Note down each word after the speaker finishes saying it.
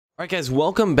Alright guys,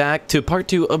 welcome back to part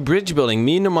 2 of bridge building.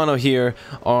 Me and Normano here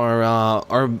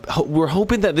we're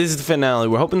hoping that this is the finale.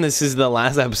 We're hoping this is the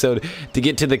last episode to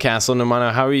get to the castle.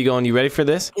 Normano, how are you going? You ready for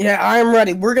this? Yeah, I'm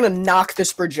ready. We're gonna knock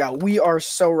this bridge out. We are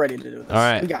so ready to do this.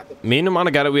 Alright, we got it. Me and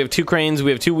Normano got it. We have 2 cranes, we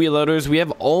have 2 wheel loaders, we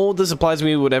have all the supplies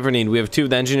we would ever need. We have 2 of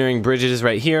the engineering bridges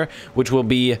right here, which will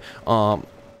be,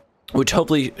 which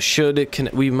hopefully should,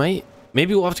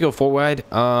 maybe we'll have to go 4 wide.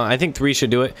 I think 3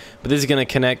 should do it, but this is going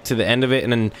to connect to the end of it,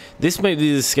 and then this might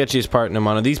be the sketchiest part,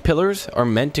 Normano. These pillars are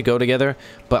meant to go together,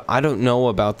 but I don't know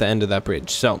about the end of that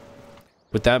bridge. So,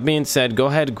 with that being said, go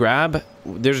ahead, grab.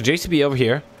 There's a JCB over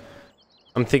here.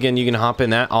 I'm thinking you can hop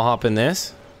in that. I'll hop in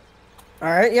this. All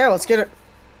right, yeah, let's get it.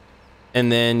 And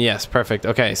then, yes, perfect.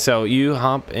 Okay, so you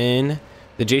hop in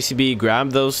the JCB,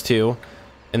 grab those 2,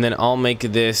 and then I'll make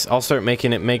this. I'll start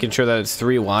making it, making sure that it's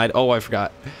 3 wide. Oh, I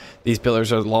forgot. These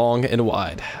pillars are long and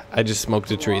wide. I just smoked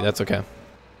a tree. That's okay.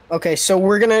 Okay, so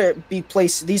we're gonna be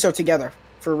placed. These are together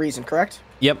for a reason, correct?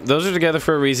 Yep, those are together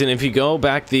for a reason. If you go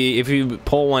back if you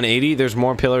pull 180, there's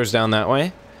more pillars down that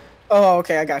way. Oh,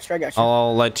 okay, I got you.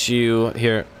 I'll let you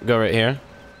here. Go right here.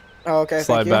 Oh, okay.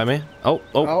 Slide by me. Oh,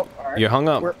 all right. You're hung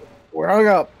up. We're hung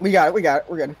up. We got it.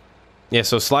 We're good. Yeah,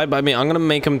 so slide by me. I'm gonna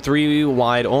make them 3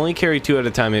 wide. Only carry 2 at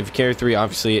a time. If you carry 3,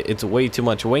 obviously it's way too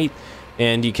much weight.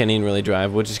 And you can't even really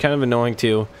drive, which is kind of annoying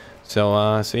too.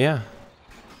 So, yeah.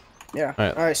 Yeah.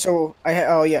 All right. So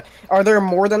oh yeah. Are there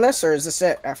more than this, or is this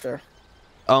it after?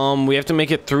 We have to make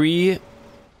it 3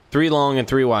 long and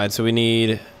 3 wide. So we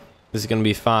need. This is gonna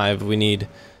be 5. We need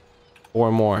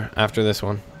 4 more after this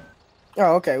one.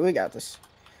 Oh, okay. We got this.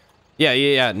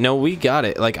 Yeah. No, we got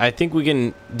it. Like, I think we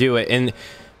can do it. And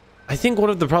I think one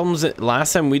of the problems that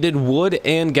last time we did wood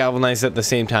and galvanized at the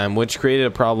same time, which created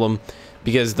a problem.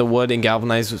 Because the wood and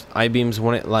galvanized I-beams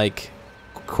wouldn't like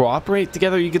cooperate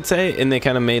together, you could say, and they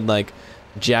kind of made like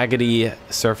jaggedy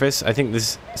surface. I think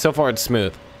this so far it's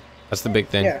smooth. That's the big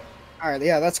thing. Yeah. All right.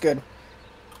 Yeah, that's good.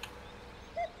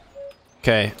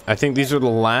 Okay, I think these are the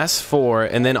last 4,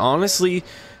 and then honestly,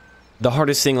 the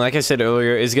hardest thing, like I said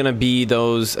earlier, is gonna be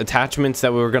those attachments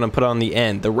that we were gonna put on the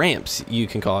end, the ramps. You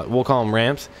can call it. We'll call them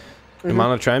ramps. I'm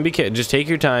gonna try and be careful. Just take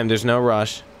your time. There's no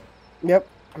rush. Yep.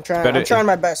 I'm trying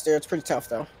my best, dude. It's pretty tough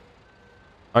though.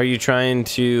 Are you trying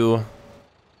to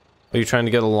go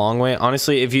the long way?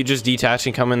 Honestly, if you just detach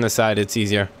and come in the side, it's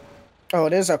easier. Oh,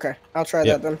 it is? Okay. I'll try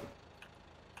that then.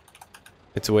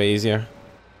 It's way easier.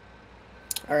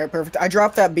 All right, perfect. I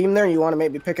dropped that beam there. You want to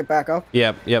maybe pick it back up?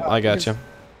 Yep, I got you.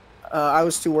 I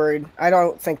was too worried. I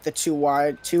don't think the 2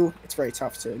 wide, it's very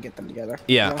tough to get them together.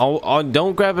 Yeah, you know?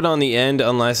 don't grab it on the end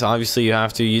unless obviously you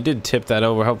have to. You did tip that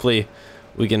over. Hopefully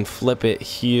we can flip it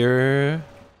here.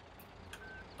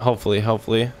 Hopefully.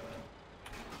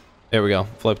 There we go.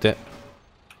 Flipped it.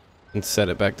 And set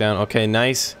it back down. Okay,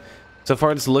 nice. So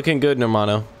far it's looking good,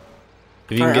 Normano.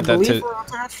 If you can get that to... we're all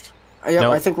attached? Yep,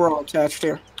 nope. I think we're all attached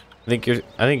here. I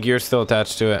think you're still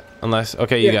attached to it. Unless...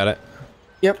 Okay, you got it.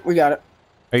 Yep, we got it.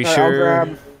 Are you sure? Are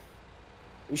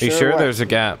you sure there's a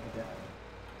gap?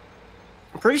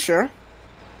 I'm pretty sure.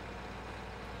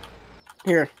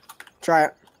 Here. Try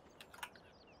it.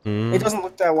 It doesn't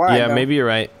look that wide. Yeah, though. Maybe you're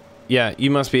right. Yeah,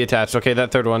 you must be attached. Okay, that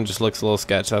 3rd one just looks a little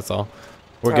sketch. That's all.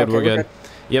 We're good. We're good.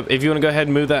 Yep. If you want to go ahead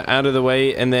and move that out of the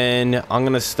way, and then I'm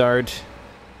gonna start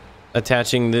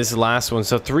attaching this last one.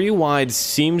 So 3 wide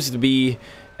seems to be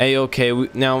a-okay.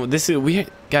 Now this is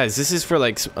guys. This is for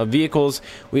like vehicles.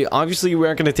 We obviously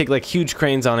weren't gonna take like huge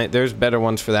cranes on it. There's better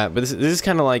ones for that. But this is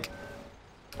kind of like,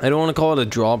 I don't want to call it a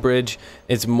drawbridge.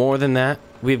 It's more than that.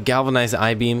 We have galvanized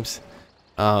I-beams.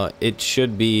 It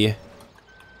should be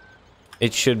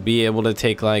able to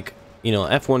take like, you know,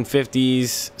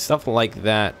 F-150s, stuff like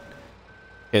that.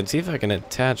 Okay, let's see if I can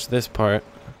attach this part.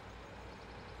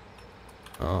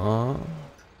 Well,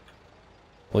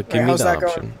 give me the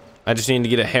option. Going? I just need to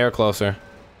get a hair closer.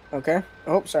 Okay.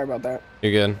 Oh, sorry about that.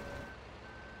 You're good.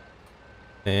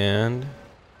 And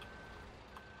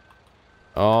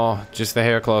just the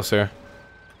hair closer,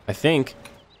 I think.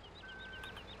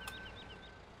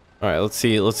 All right, let's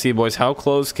see, boys. How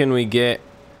close can we get?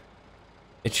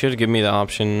 It should give me the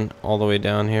option all the way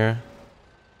down here.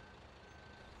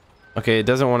 Okay, it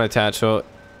doesn't want to attach, so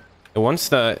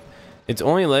it's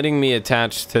only letting me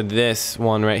attach to this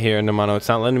one right here, Normano. It's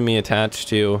not letting me attach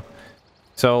to.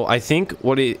 So I think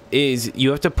what it is, you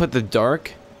have to put the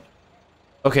dark.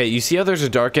 Okay, you see how there's a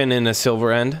dark end and a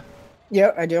silver end?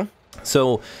 Yeah, I do.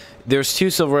 So there's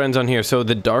 2 silver ends on here. So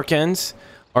the dark ends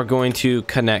are going to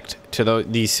connect to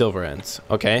these silver ends.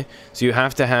 Okay, so you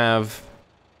have to have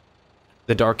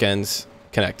the dark ends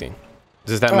connecting.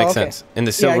 Does that make sense? And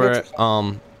the silver,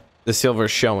 the silver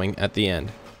showing at the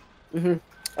end.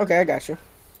 Okay, I got you.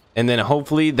 And then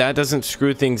hopefully that doesn't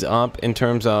screw things up in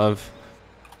terms of...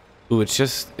 Ooh, it's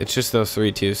just those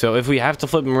 3 too. So if we have to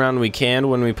flip them around, we can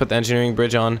when we put the engineering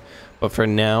bridge on. But for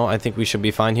now, I think we should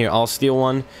be fine here. I'll steal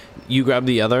one. You grab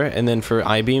the other. And then for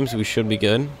I-beams, we should be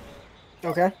good.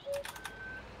 Okay.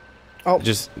 Oh.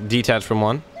 Just detach from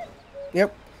one.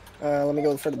 Yep. Let me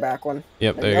go for the back one.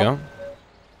 Yep, there you go.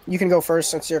 You can go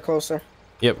first since you're closer.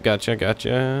 Yep, gotcha.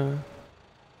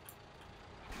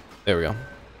 There we go.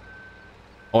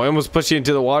 Oh, I almost pushed you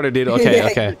into the water, dude. Okay,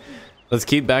 okay. Let's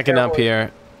keep backing up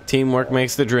here. Teamwork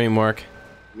makes the dream work.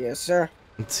 Yes, sir.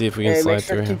 Let's see if we can slide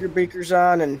through. Keep your beakers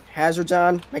on and hazards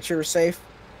on. Make sure you're safe.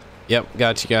 Yep,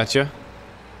 gotcha.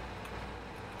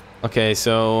 Okay,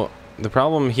 so the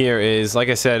problem here is, like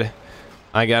I said,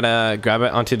 I gotta grab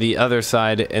it onto the other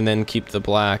side and then keep the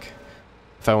black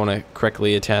if I want to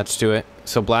correctly attach to it.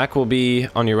 So black will be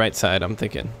on your right side, I'm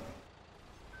thinking.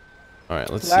 All right,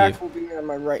 let's see. Black will be on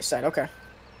my right side. Okay.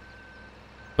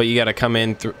 But you got to come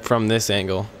in from this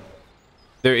angle.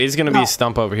 There is going to be a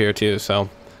stump over here too, so.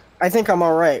 I think I'm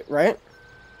all right, right?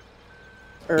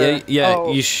 Or, yeah,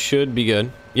 you should be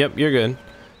good. Yep, you're good.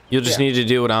 You'll just need to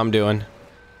do what I'm doing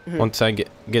once I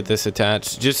get this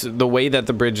attached. Just the way that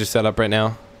the bridge is set up right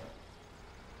now.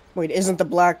 Wait, isn't the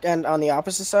black end on the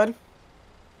opposite side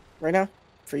right now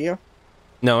for you?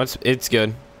 No, it's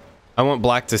good. I want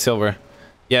black to silver.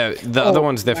 Yeah, the other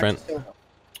one's different.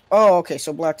 Oh, okay,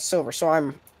 so black to silver. So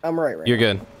I'm right. You're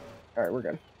good. All right, we're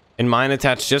good. And mine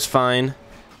attached just fine.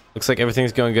 Looks like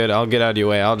everything's going good. I'll get out of your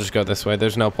way. I'll just go this way.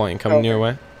 There's no point in coming your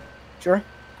way. Sure.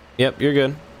 Yep, you're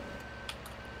good.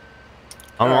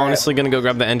 I'm honestly going to go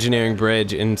grab the engineering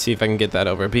bridge and see if I can get that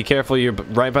over. Be careful. You're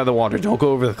right by the water. Don't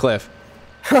go over the cliff.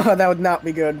 That would not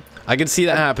be good. I could see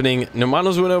that happening.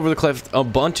 Normanos went over the cliff a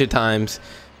bunch of times.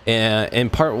 In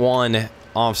part 1,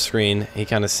 off screen, he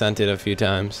kind of sent it a few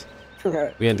times.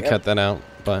 We had to cut that out,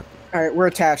 but... All right, we're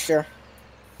attached here.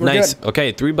 Nice.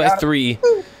 Okay,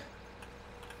 3x3.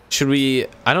 Should we...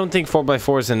 I don't think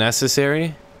 4x4 is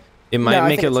necessary. It might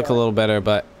make it look a little better,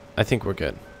 but I think we're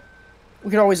good. We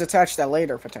could always attach that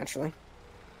later, potentially.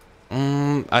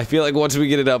 I feel like once we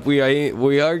get it up, we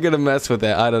are going to mess with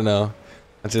it. I don't know.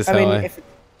 That's just how I mean, if it's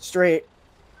straight.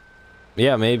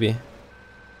 Yeah, maybe.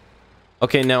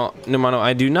 Okay, now, Nomano,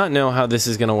 I do not know how this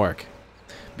is going to work.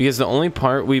 Because the only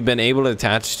part we've been able to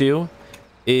attach to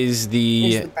is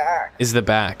the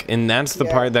back. And that's the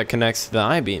part that connects to the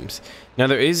I-beams. Now,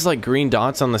 there is, like, green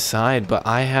dots on the side, but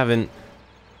I have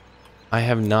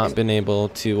not been able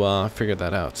to figure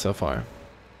that out so far.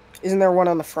 Isn't there one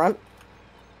on the front?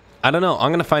 I don't know. I'm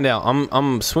going to find out.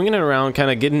 I'm swinging it around, kind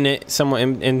of getting it somewhat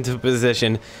into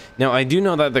position. Now, I do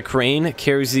know that the crane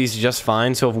carries these just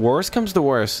fine. So if worse comes to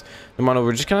worse, Nomano,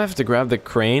 we're just going to have to grab the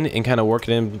crane and kind of work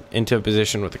it into a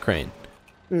position with the crane.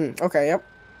 Okay, yep.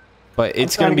 But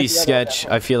it's going to be sketch,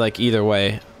 I feel like, either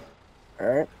way. All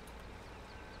right.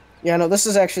 Yeah, no, this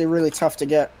is actually really tough to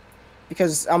get.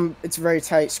 Because it's very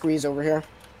tight squeeze over here.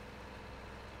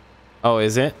 Oh,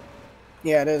 is it?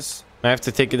 Yeah, it is. I have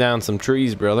to take down some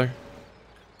trees, brother.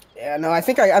 Yeah, no, I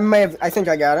think I think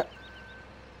I got it.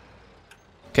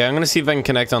 Okay, I'm gonna see if I can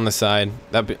connect on the side.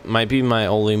 That might be my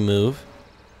only move.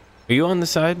 Are you on the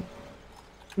side?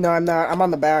 No, I'm not. I'm on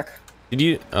the back. Did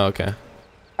you? Oh, okay.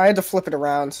 I had to flip it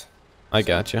around. I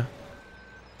gotcha.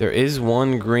 There is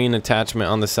one green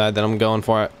attachment on the side that I'm going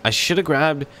for. I should have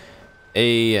grabbed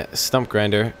a stump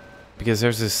grinder because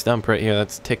there's this stump right here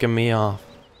that's ticking me off.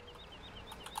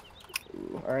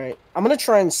 All right, I'm gonna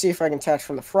try and see if I can attach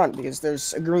from the front because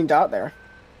there's a green dot there.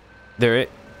 There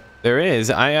is.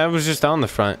 I was just on the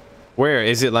front. Where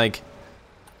is it? Like,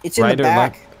 it's in the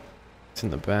back. It's in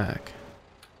the back.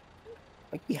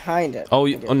 Like behind it. Oh,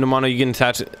 Nomano, you can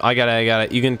attach it. I got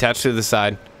it. You can attach to the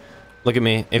side. Look at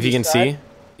me. If you can see.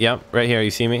 Yep, right here.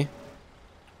 You see me?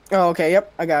 Oh, okay.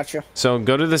 Yep, I got you. So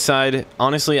go to the side.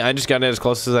 Honestly, I just got it as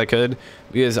close as I could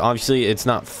because obviously it's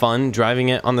not fun driving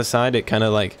it on the side. It kind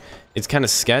of like, it's kind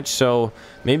of sketch. So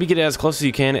maybe get it as close as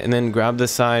you can and then grab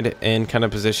this side and kind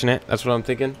of position it. That's what I'm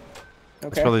thinking. Okay.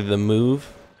 That's probably the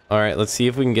move. All right, let's see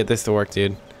if we can get this to work,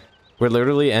 dude. We're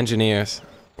literally engineers.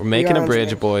 We're making a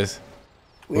bridge, boys.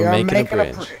 We're making a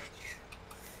bridge.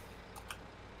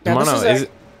 Now,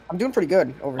 I'm doing pretty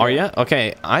good over here. Are you?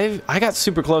 Okay, I got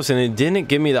super close and it didn't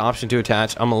give me the option to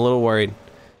attach. I'm a little worried.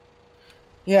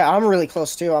 Yeah, I'm really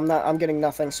close too. I'm getting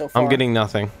nothing so far. I'm getting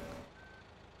nothing.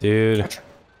 Dude.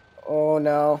 Oh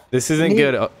no. This isn't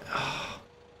good. Oh.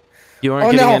 You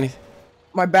aren't getting any.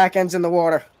 My back end's in the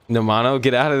water. Nomano,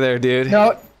 get out of there, dude.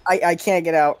 No, I can't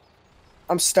get out.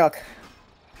 I'm stuck.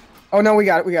 Oh no, we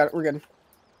got it. We're good.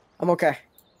 I'm okay.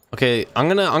 Okay, I'm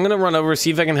gonna run over,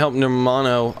 see if I can help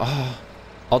Nomano. Oh,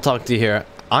 I'll talk to you here.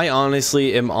 I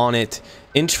honestly am on it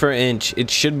inch for inch.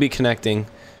 It should be connecting.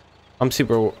 I'm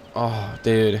super... Oh,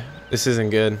 dude. This isn't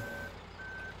good.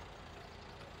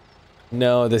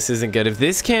 No, this isn't good. If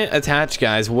this can't attach,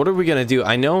 guys, what are we going to do?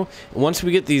 I know once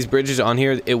we get these bridges on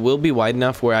here, it will be wide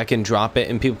enough where I can drop it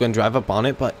and people can drive up on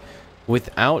it. But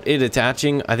without it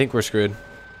attaching, I think we're screwed.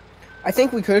 I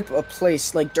think we could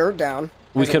place like dirt down.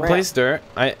 We could place dirt.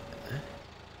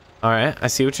 All right, I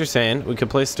see what you're saying. We could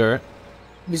place dirt.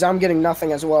 Because I'm getting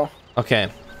nothing as well. Okay.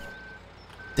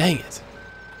 Dang it.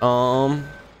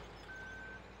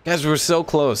 Guys, we're so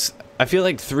close. I feel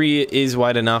like 3 is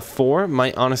wide enough. 4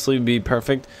 might honestly be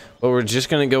perfect, but we're just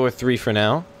gonna go with 3 for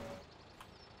now.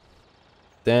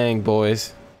 Dang,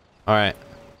 boys. All right,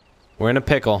 we're in a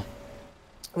pickle.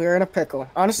 We're in a pickle.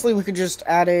 Honestly, we could just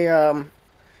add a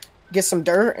get some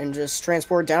dirt and just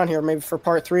transport down here, maybe for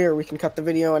part 3, or we can cut the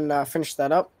video and finish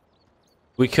that up.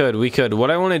 We could. What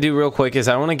I want to do real quick is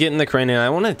I want to get in the crane and I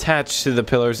want to attach to the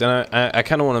pillars, and I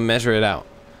kind of want to measure it out.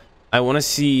 I want to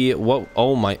see what...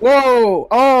 Oh my... Whoa!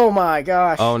 Oh my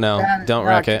gosh! Oh no! Don't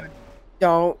wreck it.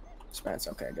 Don't. Spence.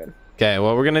 Okay, good. Okay,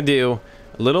 what we're gonna do?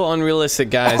 A little unrealistic,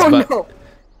 guys, Oh, but... no.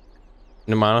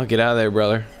 Namano, get out of there,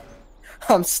 brother.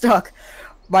 I'm stuck.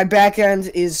 My back end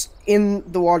is in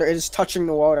the water. It is touching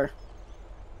the water.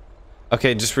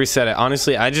 Okay, just reset it.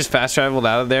 Honestly, I just fast traveled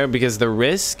out of there because the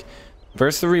risk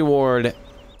versus the reward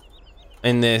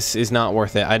in this is not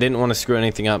worth it. I didn't want to screw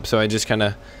anything up, so I just kind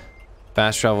of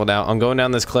fast traveled out. I'm going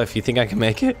down this cliff. You think I can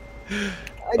make it?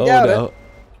 I doubt it.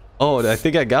 Oh, I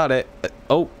think I got it.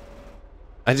 Oh,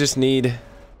 I just need...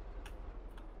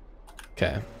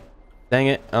 Okay. Dang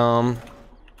it.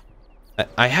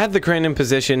 I had the crane in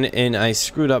position and I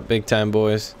screwed up big time,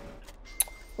 boys.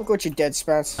 Look what you did,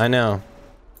 Spence. I know.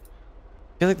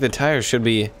 I feel like the tires should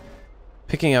be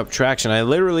picking up traction. I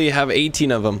literally have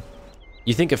 18 of them.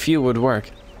 You think a few would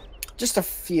work? Just a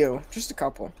few. Just a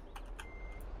couple.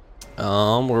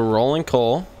 We're rolling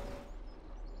coal.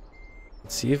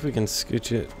 Let's see if we can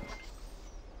scooch it.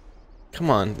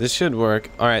 Come on, this should work.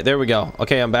 All right, there we go.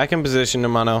 Okay, I'm back in position,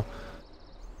 Namano.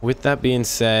 With that being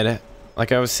said,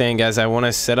 like I was saying, guys, I want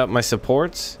to set up my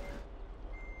supports.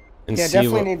 And yeah, see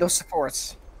definitely need those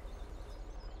supports.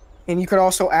 And you could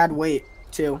also add weight,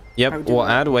 too. Yep, we'll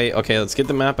add weight. Okay, let's get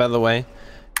the map out of the way.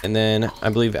 And then I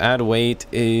believe add weight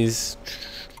is...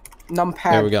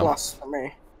 Numpad there we go. plus for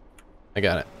me. I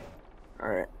got it.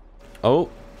 Alright. Oh.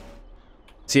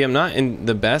 See, I'm not in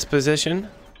the best position.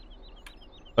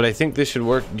 But I think this should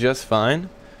work just fine.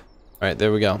 Alright,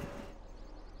 there we go.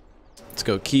 Let's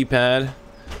go keypad.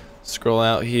 Scroll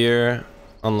out here.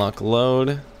 Unlock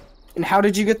load. And how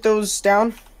did you get those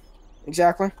down?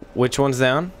 Exactly. Which one's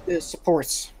down? The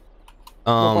supports.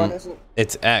 What one is it?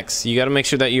 It's X. You got to make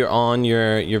sure that you're on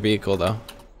your vehicle though.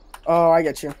 Oh, I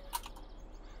get you.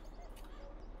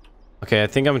 Okay, I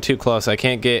think I'm too close. I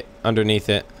can't get underneath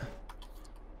it.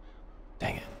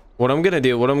 Dang it. What I'm gonna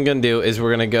do is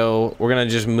we're gonna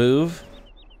just move.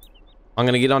 I'm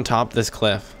gonna get on top of this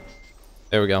cliff.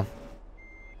 There we go.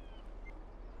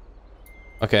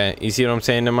 Okay, you see what I'm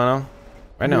saying, Namano?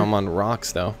 Right now I'm on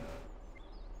rocks though.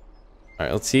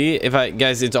 Alright, let's see if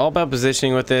guys, it's all about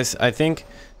positioning with this. I think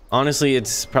honestly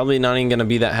it's probably not even gonna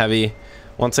be that heavy.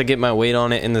 Once I get my weight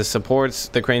on it and the supports,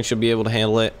 the crane should be able to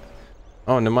handle it.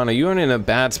 Oh, Namano, you weren't in a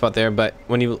bad spot there, but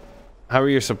how are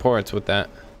your supports with that?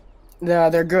 Yeah,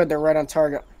 they're good. They're right on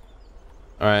target.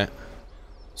 Alright.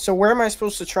 So where am I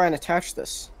supposed to try and attach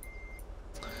this?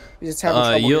 Because it's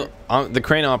having trouble. The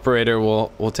crane operator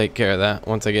will take care of that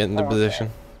once I get into position.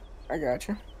 I got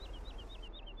you.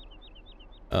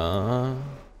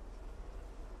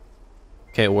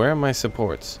 Okay, where are my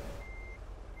supports?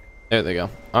 There they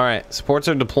go. Alright, supports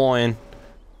are deploying.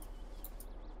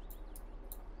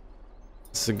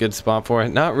 This is a good spot for it.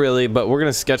 Not really, but we're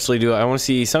gonna sketchily do it. I want to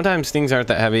see. Sometimes things aren't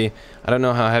that heavy. I don't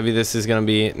know how heavy this is gonna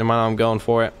be. No matter, I'm going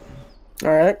for it. All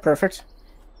right, perfect.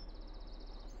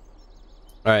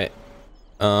 All right.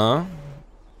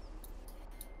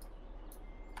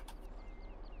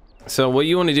 So what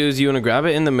you want to do is you want to grab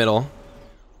it in the middle.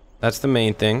 That's the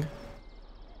main thing.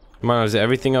 Come on, is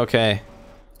everything okay?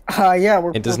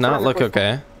 Yeah, It does not look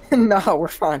okay. No, we're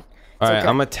fine. All right, okay.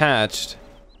 I'm attached.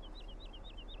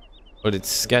 But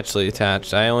it's sketchily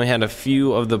attached. I only had a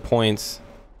few of the points.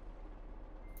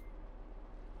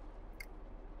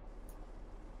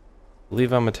 I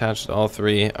believe I'm attached to all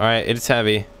 3. All right, it's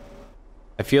heavy.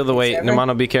 I feel the weight.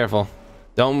 Namano, be careful.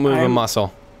 Don't move a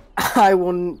muscle. I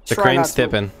will try. The crane's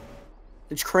tipping.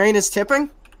 The crane is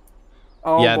tipping?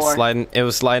 Oh, yeah, boy. It's sliding. It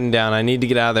was sliding down. I need to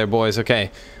get out of there, boys.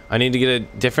 Okay. I need to get a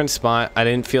different spot. I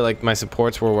didn't feel like my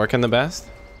supports were working the best.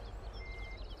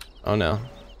 Oh, no.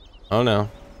 Oh, no.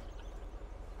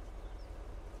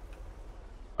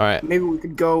 All right. Maybe we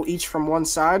could go each from one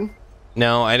side.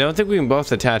 No, I don't think we can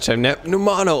both attach.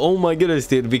 Numano, oh my goodness,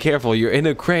 dude. Be careful. You're in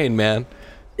a crane, man.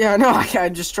 Yeah, no,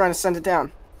 I'm just trying to send it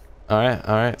down. All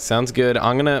right. Sounds good.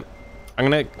 I'm gonna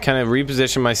kind of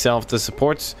reposition myself. The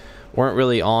supports weren't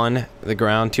really on the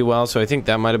ground too well, so I think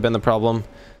that might have been the problem.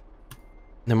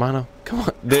 Numano, come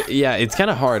on. Yeah, it's kind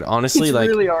of hard, honestly. It's like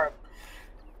really hard.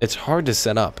 It's hard to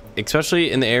set up, especially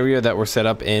in the area that we're set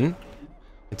up in.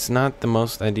 It's not the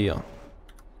most ideal.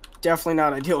 Definitely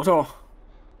not ideal at all.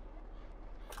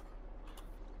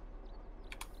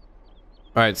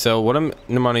 All right, so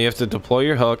Numano, you have to deploy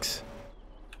your hooks,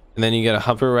 and then you gotta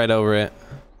hover right over it.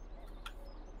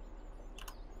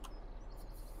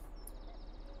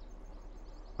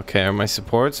 Okay, are my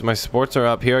supports? My supports are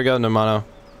up. Here I go, Numano.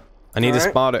 I need a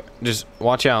spotter. Just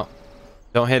watch out.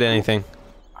 Don't hit anything.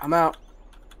 I'm out.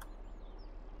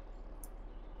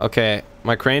 Okay,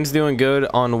 my crane's doing good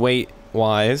on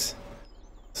weight-wise.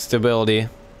 Stability.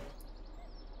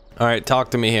 All right,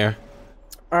 talk to me here.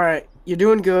 All right, you're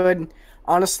doing good.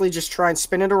 Honestly, just try and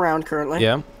spin it around currently.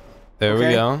 Yeah. There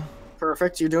we go.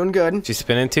 Perfect. You're doing good. She's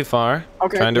spinning too far.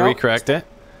 Okay. Trying to recorrect it.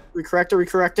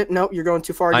 Recorrect it. Nope, you're going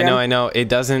too far again. I know. It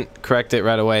doesn't correct it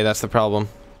right away. That's the problem.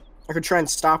 I could try and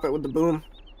stop it with the boom.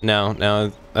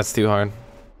 No, that's too hard.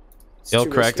 It'll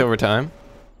correct over time.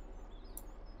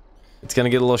 It's gonna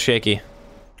get a little shaky.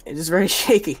 It is very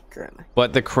shaky currently.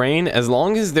 But the crane, as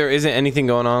long as there isn't anything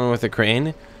going on with the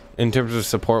crane, in terms of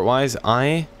support-wise,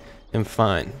 I am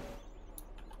fine.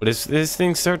 But as this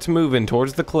thing starts moving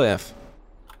towards the cliff.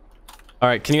 All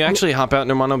right, can you actually hop out,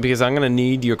 Numano? Because I'm gonna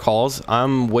need your calls.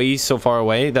 I'm way so far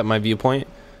away that my viewpoint,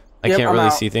 I can't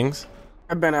really see things.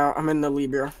 I've been out. I'm in the lee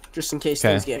bureau, just in case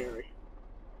things get hairy.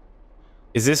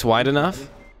 Is this wide enough?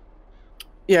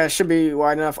 Yeah, it should be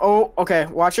wide enough. Oh, okay.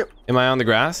 Watch it. Am I on the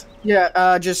grass?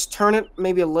 Yeah, just turn it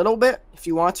maybe a little bit if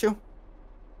you want to.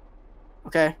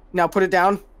 Okay, now put it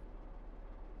down.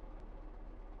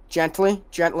 Gently.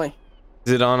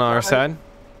 Is it on our side?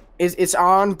 It's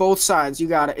on both sides. You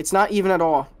got it. It's not even at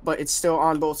all, but it's still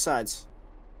on both sides.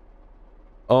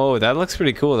 Oh, that looks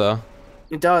pretty cool though.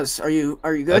 It does. Are you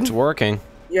good? That's working.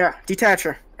 Yeah, detach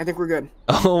her. I think we're good.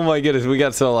 Oh my goodness, we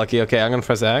got so lucky. Okay, I'm gonna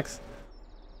press X.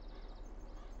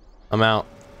 I'm out.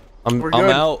 I'm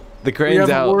out. The crane's out.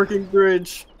 We have a working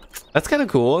bridge. That's kind of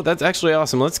cool. That's actually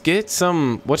awesome. Let's get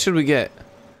some. What should we get?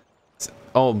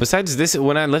 Oh, besides this,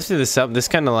 when I lifted this up, this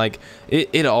kind of like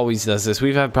it always does this.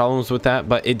 We've had problems with that,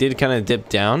 but it did kind of dip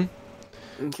down.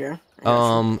 Okay.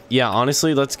 Yeah,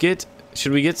 honestly, let's get.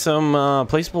 Should we get some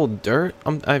placeable dirt?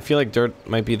 I feel like dirt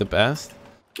might be the best.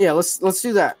 Yeah, let's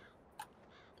do that.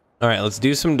 All right, let's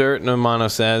do some dirt.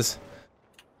 Numano says.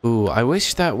 Ooh, I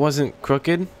wish that wasn't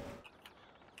crooked.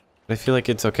 But I feel like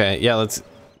it's okay. Yeah, let's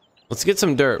get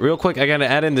some dirt real quick. I gotta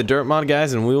add in the dirt mod,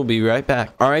 guys, and we will be right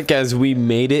back. All right, guys, we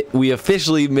made it. We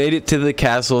officially made it to the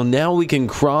castle. Now we can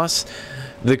cross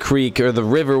the creek or the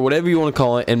river, whatever you want to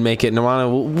call it, and make it.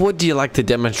 Numano, what do you like to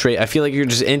demonstrate? I feel like you're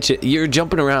just you're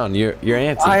jumping around. You're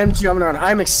antsy. I am jumping around.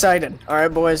 I'm excited. All right,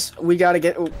 boys, we gotta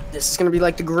get. This is gonna be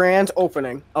like the grand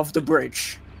opening of the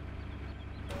bridge.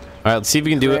 All right, let's see if we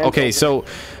can do it. Okay, so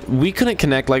we couldn't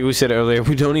connect like we said earlier.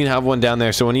 We don't even have one down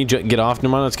there. So when you get off,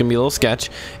 Numano, it's gonna be a little sketch.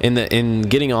 In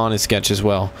getting on is sketch as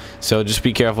well. So just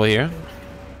be careful here.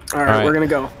 All right, we're gonna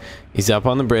go. He's up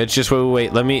on the bridge. Just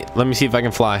wait. Let me see if I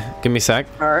can fly. Give me a sec.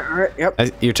 All right.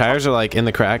 Yep. Your tires are like in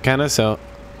the crack, kind of. So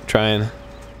try and.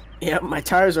 Yep, my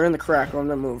tires are in the crack. I'm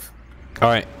gonna move. All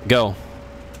right, go.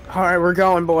 All right, we're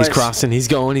going, boys. He's crossing. He's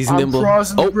going. He's nimble. I'm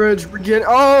crossing the bridge. We're getting.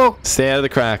 Oh! Stay out of the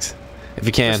cracks. If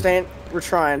you can. We're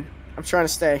trying. I'm trying to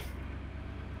stay.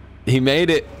 He made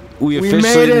it. We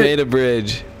officially made a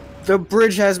bridge. The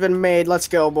bridge has been made. Let's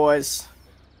go, boys.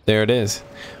 There it is.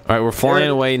 All right, we're flying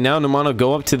away. Now, Numano,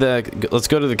 go up to the... Let's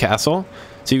go to the castle.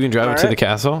 So you can drive up to the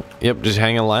castle. Yep, just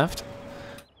hang a left.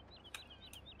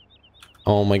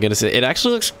 Oh my goodness. It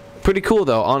actually looks pretty cool,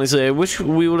 though. Honestly, I wish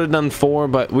we would have done 4,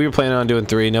 but we were planning on doing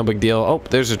 3. No big deal. Oh,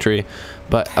 there's a tree.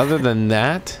 But other than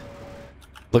that...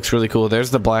 Looks really cool.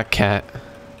 There's the black cat.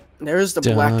 There's the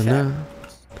black cat.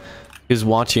 He's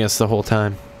watching us the whole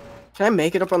time. Can I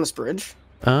make it up on this bridge?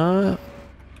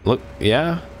 Look,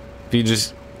 yeah. If you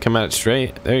just come at it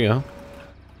straight. There you go.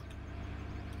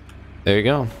 There you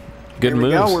go. Good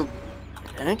moves.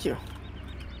 Thank you.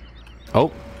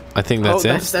 Oh, I think that's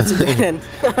it. That's a dead end.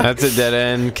 That's a dead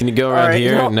end. Can you go around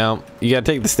here? No. You gotta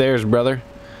take the stairs, brother.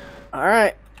 All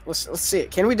right. Let's see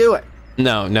it. Can we do it?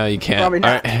 No, you can't. Probably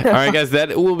not. All right, guys,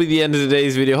 that will be the end of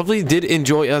today's video. Hopefully you did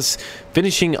enjoy us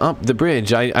finishing up the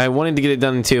bridge. I wanted to get it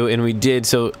done too, and we did.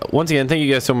 So once again, thank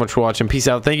you guys so much for watching. Peace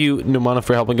out. Thank you, Numano,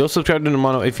 for helping. Go subscribe to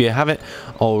Numano if you haven't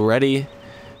already.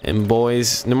 And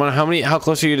boys, no matter how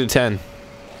close are you to 10?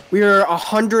 We are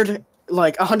 100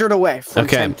 away from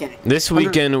 10K. This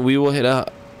weekend we will hit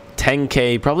a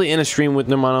 10K, probably in a stream with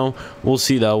Normano. We'll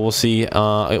see though. We'll see.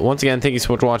 Once again, thank you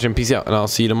so much for watching. Peace out, and I'll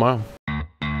see you tomorrow.